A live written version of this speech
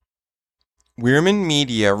Weirman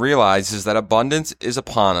Media realizes that abundance is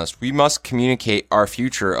upon us. We must communicate our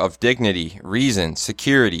future of dignity, reason,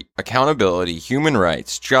 security, accountability, human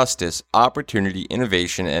rights, justice, opportunity,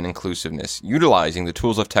 innovation, and inclusiveness, utilizing the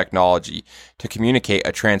tools of technology to communicate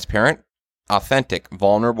a transparent, authentic,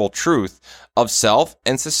 vulnerable truth of self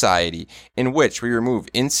and society in which we remove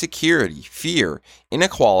insecurity, fear,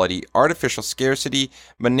 inequality, artificial scarcity,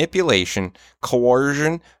 manipulation,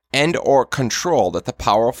 coercion, and or control that the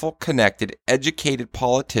powerful, connected, educated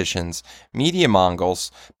politicians, media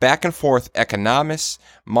mongols, back and forth economists,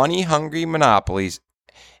 money-hungry monopolies,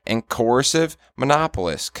 and coercive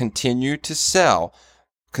monopolists continue to sell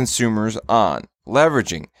consumers on,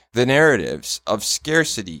 leveraging the narratives of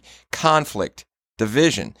scarcity, conflict,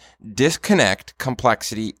 division, disconnect,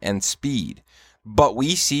 complexity, and speed. But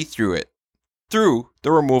we see through it, through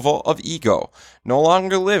the removal of ego, no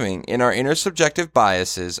longer living in our inner subjective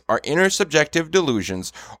biases, our inner subjective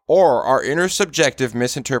delusions, or our inner subjective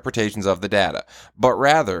misinterpretations of the data, but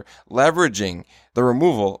rather leveraging the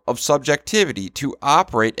removal of subjectivity to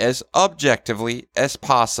operate as objectively as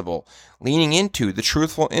possible, leaning into the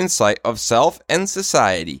truthful insight of self and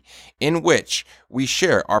society, in which we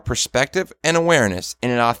share our perspective and awareness in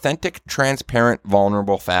an authentic, transparent,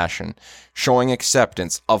 vulnerable fashion, showing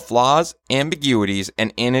acceptance of flaws, ambiguities,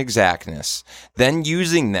 and inexactness, then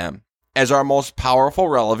using them as our most powerful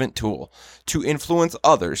relevant tool to influence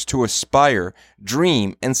others to aspire,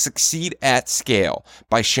 dream, and succeed at scale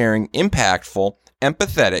by sharing impactful,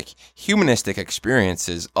 empathetic, humanistic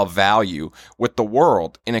experiences of value with the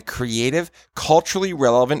world in a creative, culturally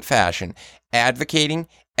relevant fashion, advocating,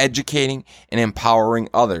 educating, and empowering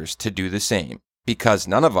others to do the same. Because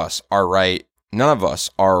none of us are right, none of us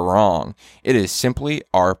are wrong. It is simply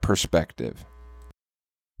our perspective.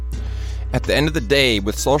 At the end of the day,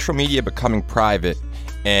 with social media becoming private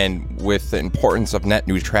and with the importance of net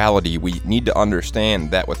neutrality, we need to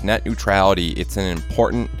understand that with net neutrality, it's an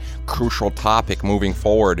important, crucial topic moving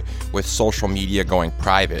forward with social media going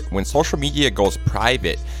private. When social media goes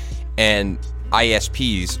private and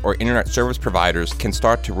ISPs or internet service providers can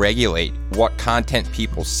start to regulate what content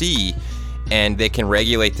people see, and they can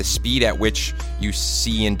regulate the speed at which you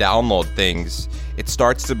see and download things, it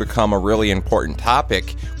starts to become a really important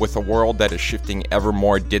topic with a world that is shifting ever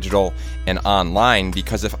more digital and online.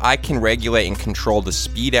 Because if I can regulate and control the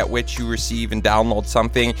speed at which you receive and download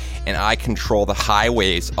something, and I control the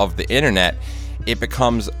highways of the internet, it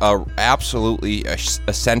becomes a absolutely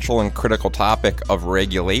essential and critical topic of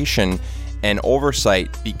regulation and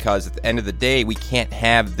oversight, because at the end of the day, we can't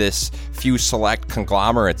have this few select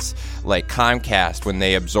conglomerates like Comcast, when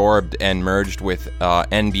they absorbed and merged with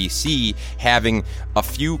NBC, having a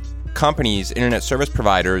few companies, internet service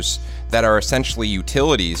providers, that are essentially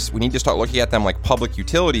utilities. We need to start looking at them like public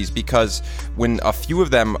utilities, because when a few of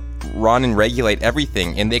them run and regulate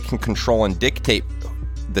everything, and they can control and dictate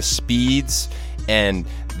the speeds and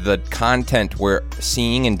the content we're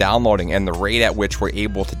seeing and downloading and the rate at which we're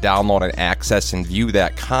able to download and access and view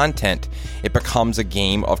that content, it becomes a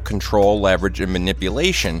game of control, leverage, and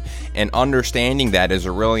manipulation. And understanding that is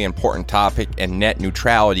a really important topic, and net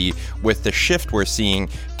neutrality, with the shift we're seeing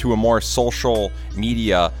to a more social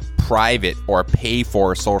media private or pay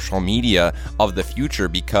for social media of the future,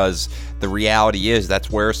 because the reality is that's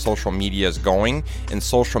where social media is going. And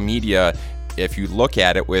social media, if you look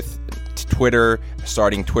at it with Twitter,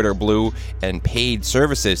 starting Twitter Blue, and paid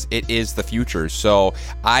services, it is the future. So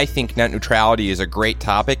I think net neutrality is a great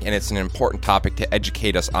topic, and it's an important topic to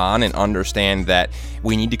educate us on and understand that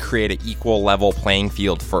we need to create an equal level playing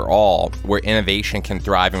field for all, where innovation can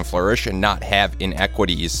thrive and flourish and not have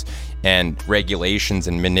inequities and regulations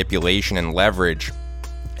and manipulation and leverage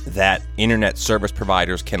that internet service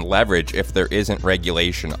providers can leverage if there isn't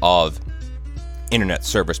regulation of internet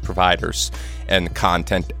service providers and the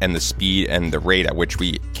content and the speed and the rate at which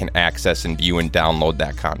we can access and view and download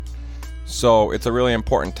that content. So it's a really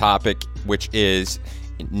important topic, which is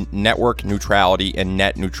network neutrality and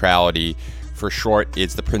net neutrality. For short,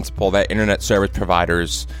 it's the principle that internet service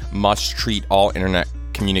providers must treat all internet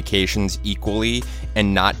communications equally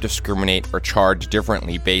and not discriminate or charge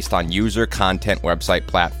differently based on user, content, website,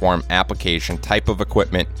 platform, application, type of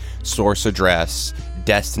equipment, source address,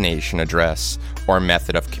 destination address, or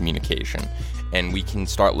method of communication. And we can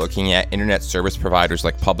start looking at internet service providers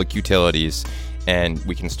like public utilities, and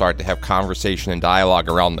we can start to have conversation and dialogue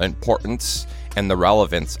around the importance and the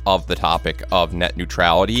relevance of the topic of net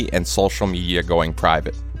neutrality and social media going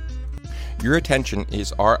private. Your attention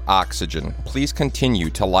is our oxygen. Please continue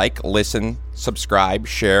to like, listen, subscribe,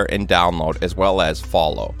 share, and download, as well as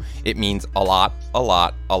follow. It means a lot, a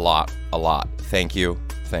lot, a lot, a lot. Thank you,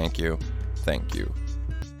 thank you, thank you.